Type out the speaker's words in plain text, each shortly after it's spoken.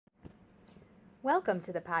Welcome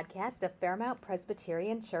to the podcast of Fairmount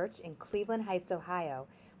Presbyterian Church in Cleveland Heights, Ohio,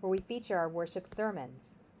 where we feature our worship sermons.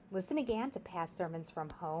 Listen again to past sermons from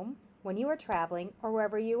home, when you are traveling, or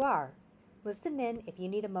wherever you are. Listen in if you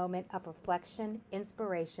need a moment of reflection,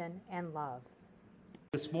 inspiration, and love.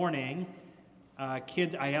 This morning,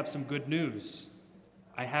 kids, I have some good news.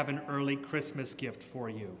 I have an early Christmas gift for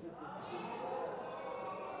you.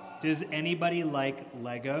 Does anybody like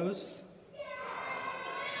Legos?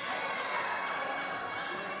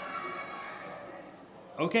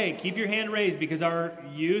 Okay, keep your hand raised because our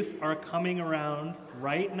youth are coming around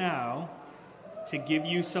right now to give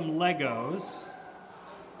you some Legos.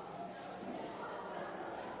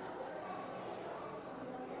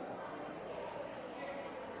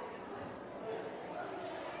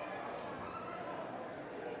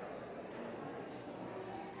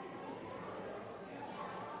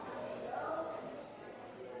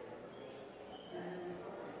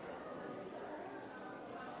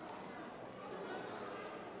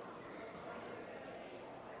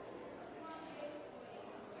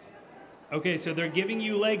 Okay, so they're giving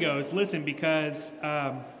you Legos. Listen, because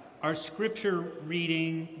our scripture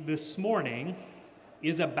reading this morning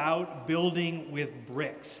is about building with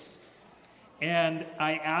bricks. And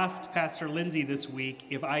I asked Pastor Lindsay this week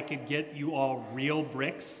if I could get you all real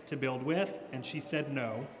bricks to build with, and she said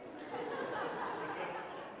no.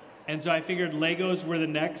 And so I figured Legos were the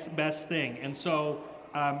next best thing. And so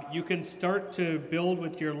you can start to build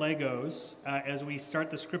with your Legos as we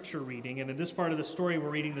start the scripture reading. And in this part of the story we're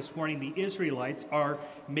reading this morning, the Israelites are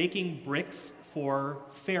making bricks for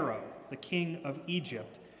Pharaoh, the king of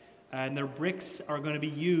Egypt. And their bricks are going to be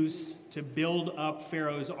used to build up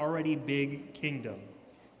Pharaoh's already big kingdom.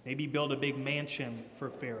 Maybe build a big mansion for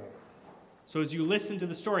Pharaoh. So as you listen to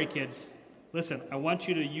the story, kids, listen, I want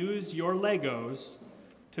you to use your Legos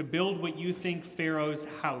to build what you think Pharaoh's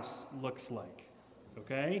house looks like.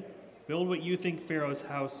 Okay? Build what you think Pharaoh's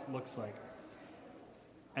house looks like.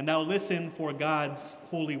 And now listen for God's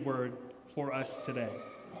holy word for us today.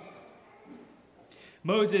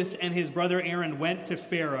 Moses and his brother Aaron went to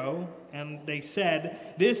Pharaoh, and they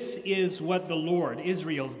said, "This is what the Lord,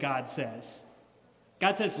 Israel's God, says.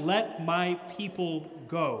 God says, 'Let my people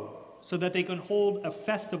go, so that they can hold a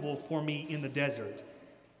festival for me in the desert.'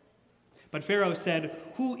 But Pharaoh said,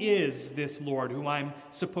 'Who is this Lord whom I'm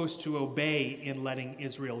supposed to obey in letting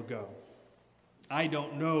Israel go? I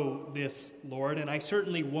don't know this Lord, and I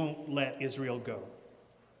certainly won't let Israel go.'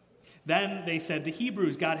 Then they said, 'The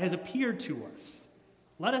Hebrews' God has appeared to us.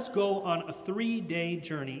 Let us go on a 3-day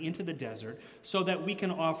journey into the desert so that we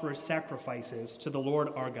can offer sacrifices to the Lord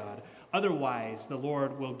our God. Otherwise, the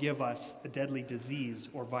Lord will give us a deadly disease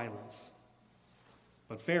or violence.'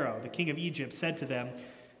 But Pharaoh, the king of Egypt, said to them,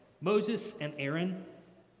 'Moses and Aaron,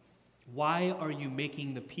 why are you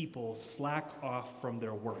making the people slack off from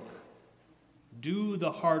their work? Do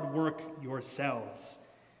the hard work yourselves.'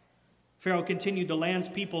 Pharaoh continued, 'The land's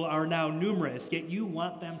people are now numerous, yet you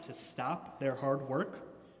want them to stop their hard work?'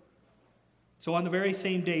 So on the very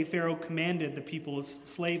same day, Pharaoh commanded the people's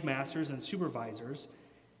slave masters and supervisors.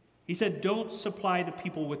 He said, 'Don't supply the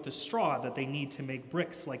people with the straw that they need to make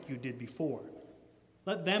bricks like you did before.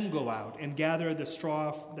 Let them go out and gather the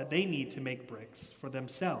straw that they need to make bricks for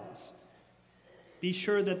themselves. Be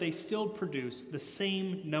sure that they still produce the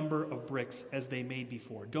same number of bricks as they made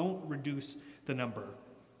before. Don't reduce the number.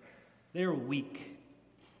 They're weak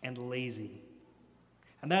and lazy.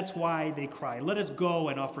 And that's why they cry, "Let us go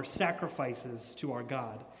and offer sacrifices to our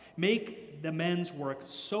God. Make the men's work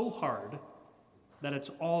so hard that it's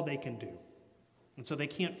all they can do. And so they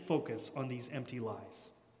can't focus on these empty lies."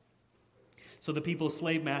 So the people's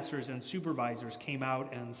slave masters and supervisors came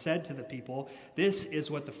out and said to the people, "This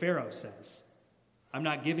is what the Pharaoh says. I'm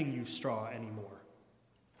not giving you straw anymore.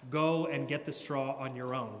 Go and get the straw on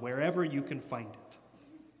your own, wherever you can find it.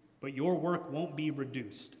 But your work won't be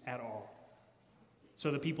reduced at all."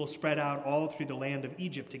 So the people spread out all through the land of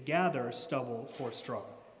Egypt to gather stubble for straw.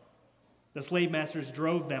 The slave masters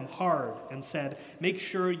drove them hard and said, "Make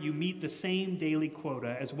sure you meet the same daily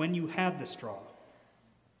quota as when you had the straw."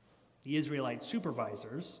 The Israelite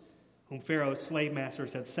supervisors, whom Pharaoh's slave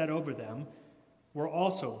masters had set over them, were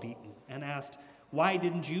also beaten and asked, "Why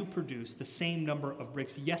didn't you produce the same number of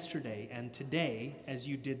bricks yesterday and today as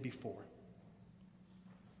you did before?"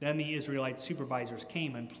 Then the Israelite supervisors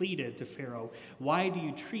came and pleaded to Pharaoh, "Why do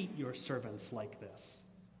you treat your servants like this?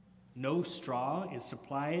 No straw is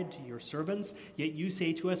supplied to your servants, yet you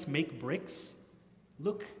say to us, 'Make bricks'?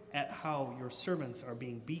 Look at how your servants are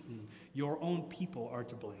being beaten. Your own people are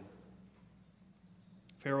to blame."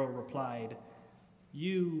 Pharaoh replied,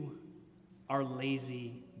 "You are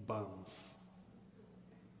lazy bums.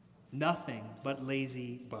 Nothing but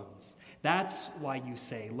lazy bones. That's why you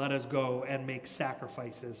say, let us go and make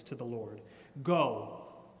sacrifices to the Lord. Go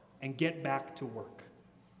and get back to work.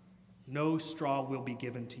 No straw will be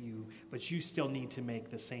given to you, but you still need to make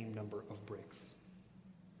the same number of bricks.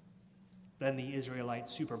 Then the Israelite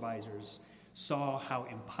supervisors saw how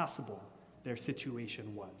impossible their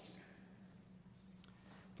situation was.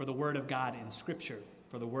 For the word of God in Scripture,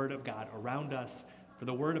 for the word of God around us, for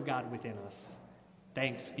the word of God within us,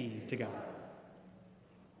 thanks be to God.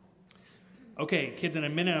 Okay, kids, in a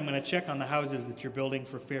minute I'm going to check on the houses that you're building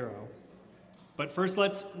for Pharaoh. But first,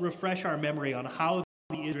 let's refresh our memory on how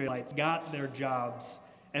the Israelites got their jobs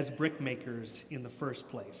as brickmakers in the first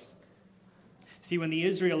place. See, when the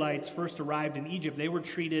Israelites first arrived in Egypt, they were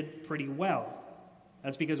treated pretty well.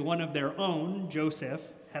 That's because one of their own, Joseph,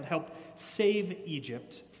 had helped save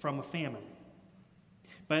Egypt from a famine.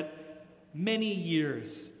 But many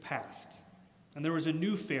years passed, and there was a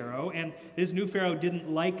new Pharaoh, and this new Pharaoh didn't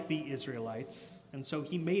like the Israelites, and so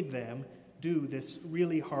he made them do this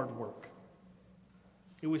really hard work.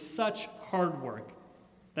 It was such hard work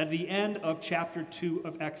that at the end of chapter 2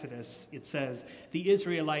 of Exodus, it says, the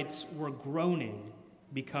Israelites were groaning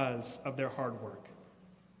because of their hard work.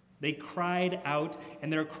 They cried out,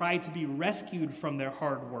 and their cry to be rescued from their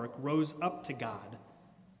hard work rose up to God.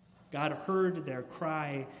 God heard their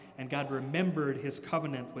cry, and God remembered his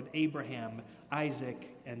covenant with Abraham,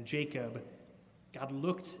 Isaac, and Jacob. God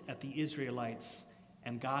looked at the Israelites,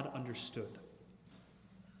 and God understood.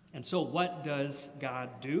 And so what does God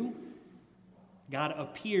do? God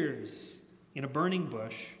appears in a burning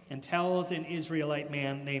bush and tells an Israelite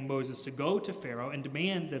man named Moses to go to Pharaoh and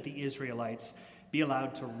demand that the Israelites be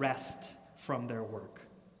allowed to rest from their work.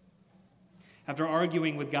 After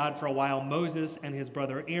arguing with God for a while, Moses and his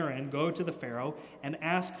brother Aaron go to the Pharaoh and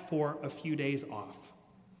ask for a few days off.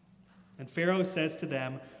 And Pharaoh says to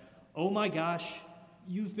them, "Oh my gosh,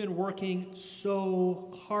 you've been working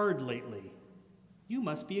so hard lately. You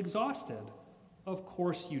must be exhausted. Of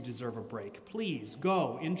course you deserve a break. Please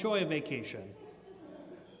go, enjoy a vacation."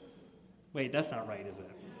 Wait, that's not right, is it?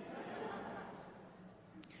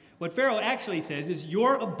 What Pharaoh actually says is,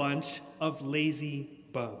 you're a bunch of lazy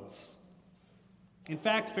bones. In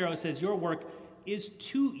fact, Pharaoh says your work is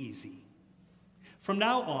too easy. From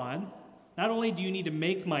now on, not only do you need to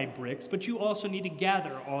make my bricks, but you also need to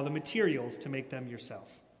gather all the materials to make them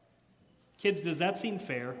yourself. Kids, does that seem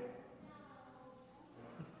fair?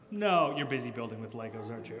 No, you're busy building with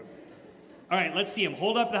Legos, aren't you? All right, let's see them.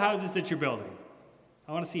 Hold up the houses that you're building.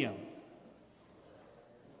 I want to see them.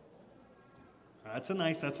 That's a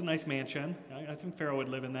nice mansion. I think Pharaoh would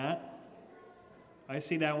live in that. I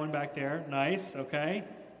see that one back there. Nice, okay.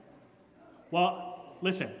 Well,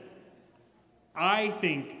 listen, I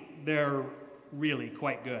think they're really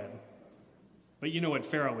quite good. But you know what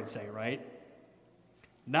Pharaoh would say, right?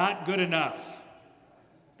 Not good enough.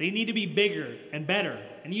 They need to be bigger and better,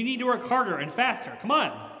 and you need to work harder and faster. Come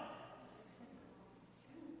on.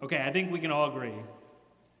 Okay, I think we can all agree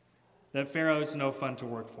that Pharaoh's no fun to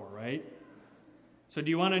work for, right? So do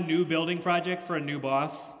you want a new building project for a new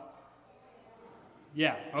boss?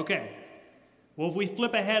 Yeah, okay. Well, if we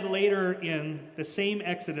flip ahead later in the same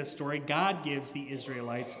Exodus story, God gives the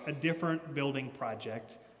Israelites a different building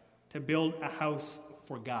project to build a house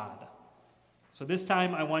for God. So this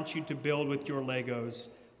time I want you to build with your Legos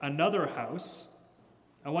another house.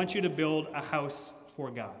 I want you to build a house for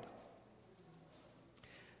God.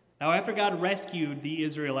 Now, after God rescued the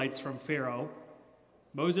Israelites from Pharaoh,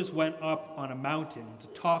 Moses went up on a mountain to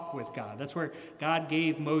talk with God. That's where God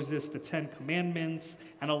gave Moses the 10 Commandments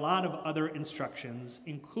and a lot of other instructions,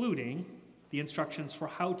 including the instructions for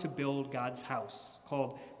how to build God's house,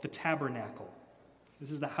 called the tabernacle.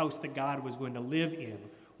 This is the house that God was going to live in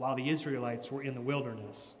while the Israelites were in the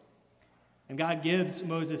wilderness. And God gives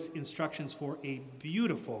Moses instructions for a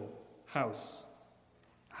beautiful house,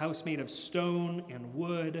 a house made of stone and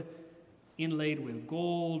wood, inlaid with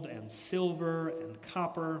gold and silver and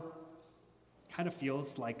copper. Kind of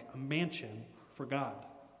feels like a mansion for God.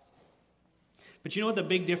 But you know what the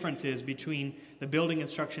big difference is between the building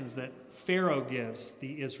instructions that Pharaoh gives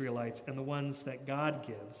the Israelites and the ones that God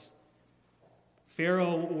gives?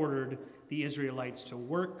 Pharaoh ordered the Israelites to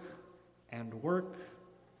work and work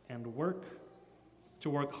and work, to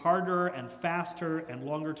work harder and faster and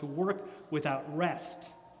longer, to work without rest.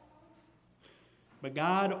 But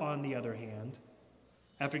God, on the other hand,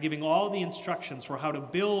 after giving all the instructions for how to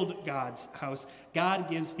build God's house, God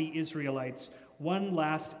gives the Israelites one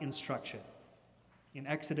last instruction in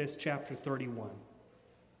Exodus chapter 31.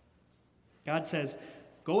 God says,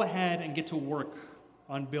 "Go ahead and get to work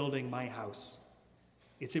on building my house.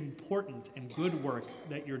 It's important and good work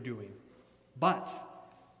that you're doing. But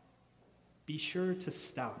be sure to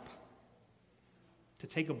stop, to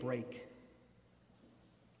take a break.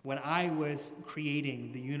 When I was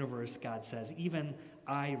creating the universe, God says, even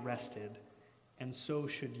I rested, and so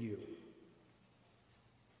should you.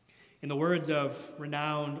 In the words of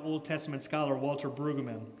renowned Old Testament scholar Walter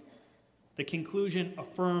Brueggemann, the conclusion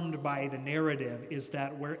affirmed by the narrative is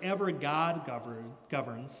that wherever God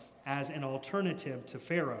governs as an alternative to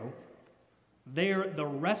Pharaoh, there the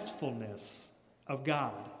restfulness of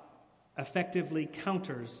God effectively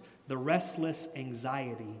counters the restless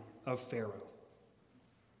anxiety of Pharaoh.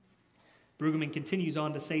 Brueggemann continues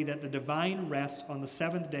on to say that the divine rest on the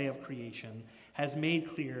seventh day of creation has made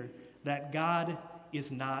clear that God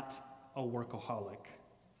is not a workaholic,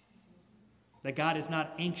 that God is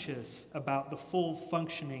not anxious about the full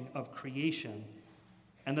functioning of creation,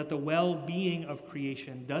 and that the well-being of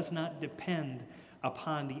creation does not depend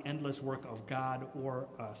upon the endless work of God or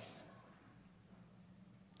us.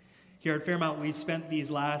 Here at Fairmount, we've spent these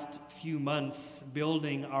last few months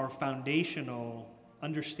building our foundational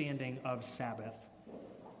understanding of Sabbath.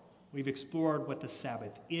 We've explored what the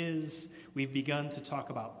Sabbath is. We've begun to talk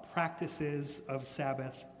about practices of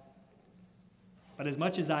Sabbath. But as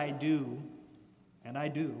much as I do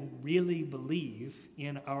really believe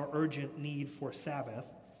in our urgent need for Sabbath,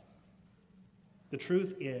 the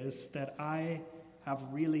truth is that I have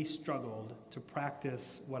really struggled to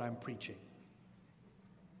practice what I'm preaching.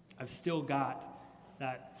 I've still got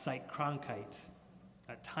that Zeitkrankheit,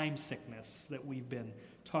 that time sickness that we've been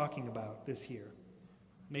talking about this year.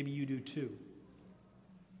 Maybe you do too.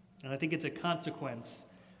 And I think it's a consequence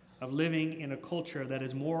of living in a culture that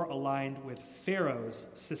is more aligned with Pharaoh's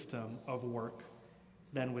system of work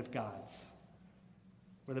than with God's,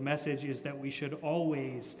 where the message is that we should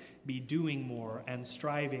always be doing more and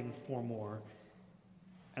striving for more.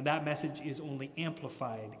 And that message is only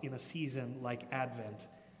amplified in a season like Advent,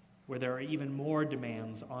 where there are even more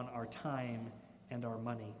demands on our time and our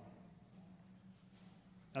money.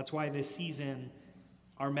 That's why this season,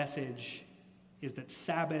 our message is that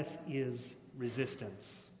Sabbath is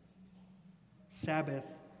resistance. Sabbath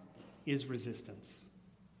is resistance.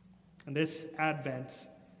 And this Advent,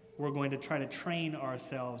 we're going to try to train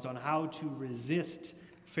ourselves on how to resist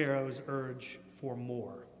Pharaoh's urge for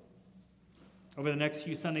more. Over the next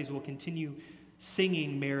few Sundays, we'll continue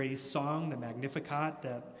singing Mary's song, the Magnificat,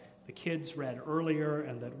 that the kids read earlier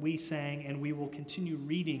and that we sang, and we will continue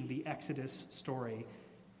reading the Exodus story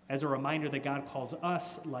as a reminder that God calls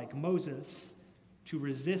us, like Moses, to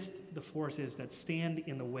resist the forces that stand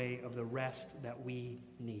in the way of the rest that we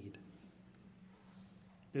need.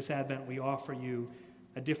 This Advent, we offer you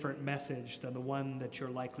a different message than the one that you're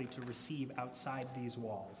likely to receive outside these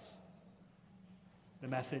walls. The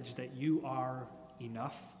message that you are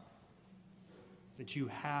enough, that you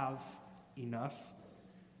have enough.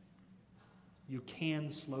 You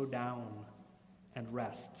can slow down and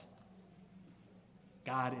rest.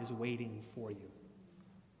 God is waiting for you.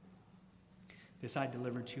 This I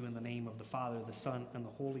deliver to you in the name of the Father, the Son, and the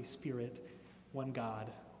Holy Spirit, one God,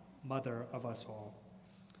 Mother of us all.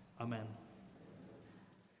 Amen.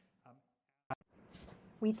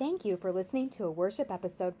 We thank you for listening to a worship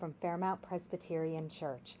episode from Fairmount Presbyterian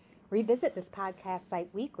Church. Revisit this podcast site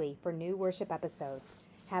weekly for new worship episodes.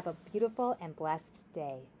 Have a beautiful and blessed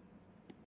day.